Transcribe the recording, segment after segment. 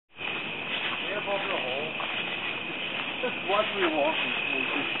watch where you're walking.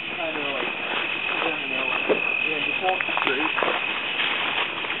 It's just kind of like, you never know. Yeah, just walk straight.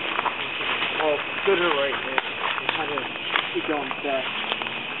 Well, go to the right there. And kind of keep going back.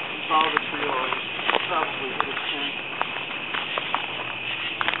 And follow the tree line. Probably hit a tree.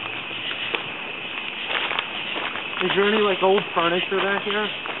 Is there any, like, old furniture back here?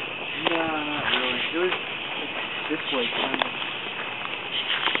 No, not really. It was this way, kind of.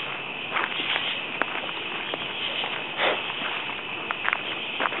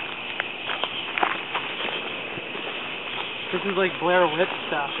 This is like Blair Witch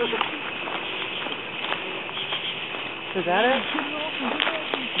stuff. Is that it?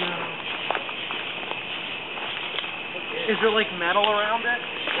 No. Is there like metal around it?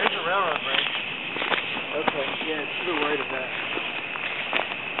 There's a railroad bridge. Okay, yeah, it's to the right of that.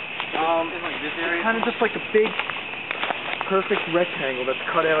 In like this area? It's kind of just like a big, perfect rectangle that's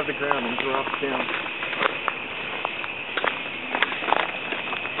cut out of the ground and drops down.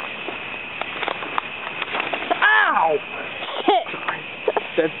 Ow! Shit!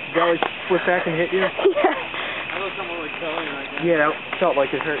 That like flipped back and hit you? Yeah. I thought someone like telling you like that. Yeah, that felt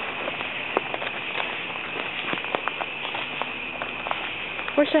like it hurt.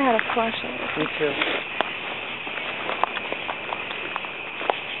 Wish I had a flashlight. Me too.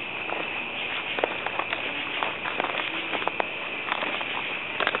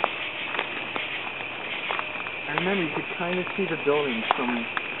 I remember you could kind of see the buildings from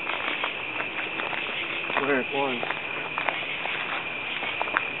where it was.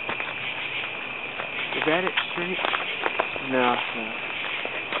 Is that it straight? No, no.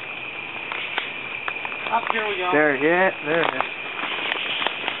 Up here we go. There, yeah, there it is.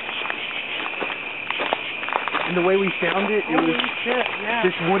 And the way we found it, Holy shit, yeah.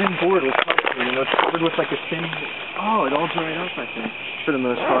 this wooden board was covered, and it was covered with like a thin. Oh, it all dried up, I think, for the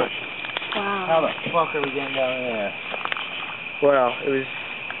most part. Wow. How the fuck are we getting down there? Well, it was.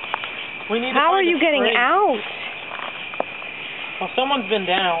 We need How are you getting out? Well, someone's been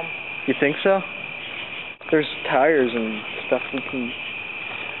down. You think so? There's tires and stuff we can.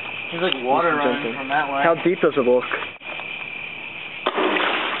 There's like water jump running in. from that way. How deep does it look?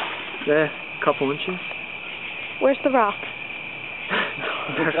 Yeah, a couple inches. Where's the rock?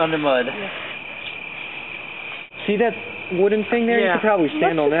 It's under mud. See that wooden thing there? Yeah. You could probably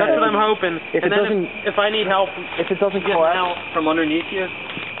stand on that. That's what I'm hoping. If and it doesn't, if I need help, if it doesn't getting collapse out from underneath you,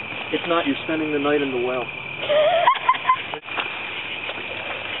 if not, you're spending the night in the well.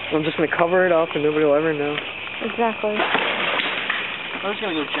 I'm just gonna cover it up, and nobody will ever know. Exactly. I'm just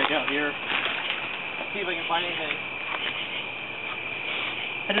gonna go check out here, see if I can find anything.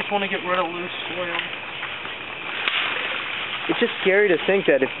 I just want to get rid of loose soil. It's just scary to think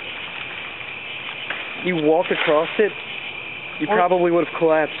that if you walk across it, you probably would have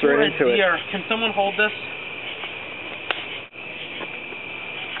collapsed right into it. Can someone hold this?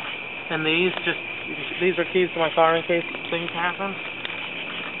 And these are keys to my car in case things happen.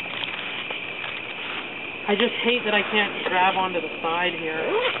 I just hate that I can't grab onto the side here.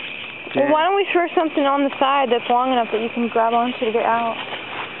 Well, why don't we throw something on the side that's long enough that you can grab onto to get out?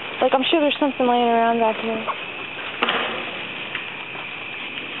 Like, I'm sure there's something laying around back here.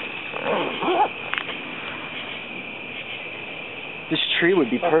 This tree would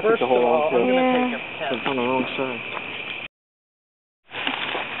be perfect to hold on to. I'm gonna Yeah. take a test. It's on the wrong side.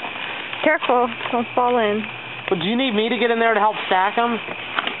 Careful, don't fall in. But do you need me to get in there to help stack them?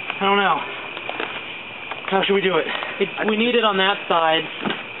 I don't know. How should we do it? We need it on that side,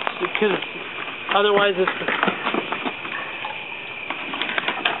 because otherwise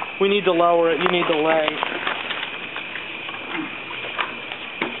we need to lower it. You need to lay.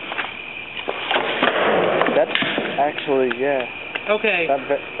 That's actually, yeah. Okay.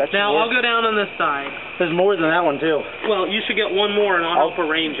 That's Now more. I'll go down on this side. There's more than that one too. Well, you should get one more, and I'll help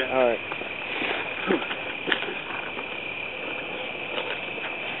arrange it. All right.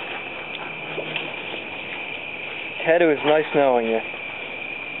 Ted, it was nice knowing you.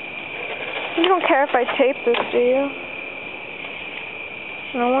 You don't care if I tape this, do you?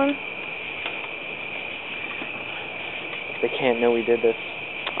 No one? They can't know we did this.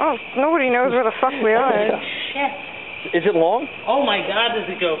 Oh, nobody knows where the fuck we are. Shit. Is it long? Oh my God, does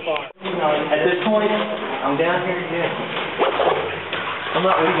it go far? At this point, I'm down here again. I'm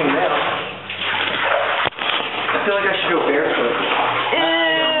not leaving now. I feel like I should go barefoot.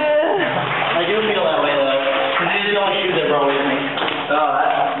 I do feel that way though. Because these are the only shoes I brought with me. Oh,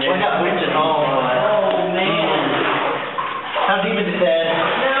 that's Well, I got boots at home. Oh man. How deep is it, Ted?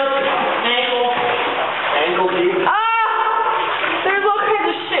 Ankle. ankle deep. There's all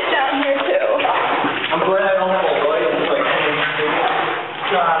kinds of shit down here, too. I'm glad I don't have a light. It's like,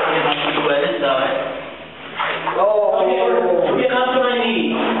 God, I'm getting my feet wet inside. oh,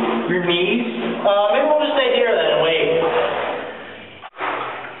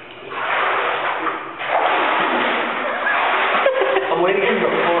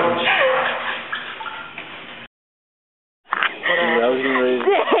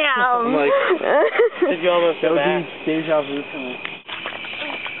 Damn! Like, Did you almost that go would back? be deja vu for me.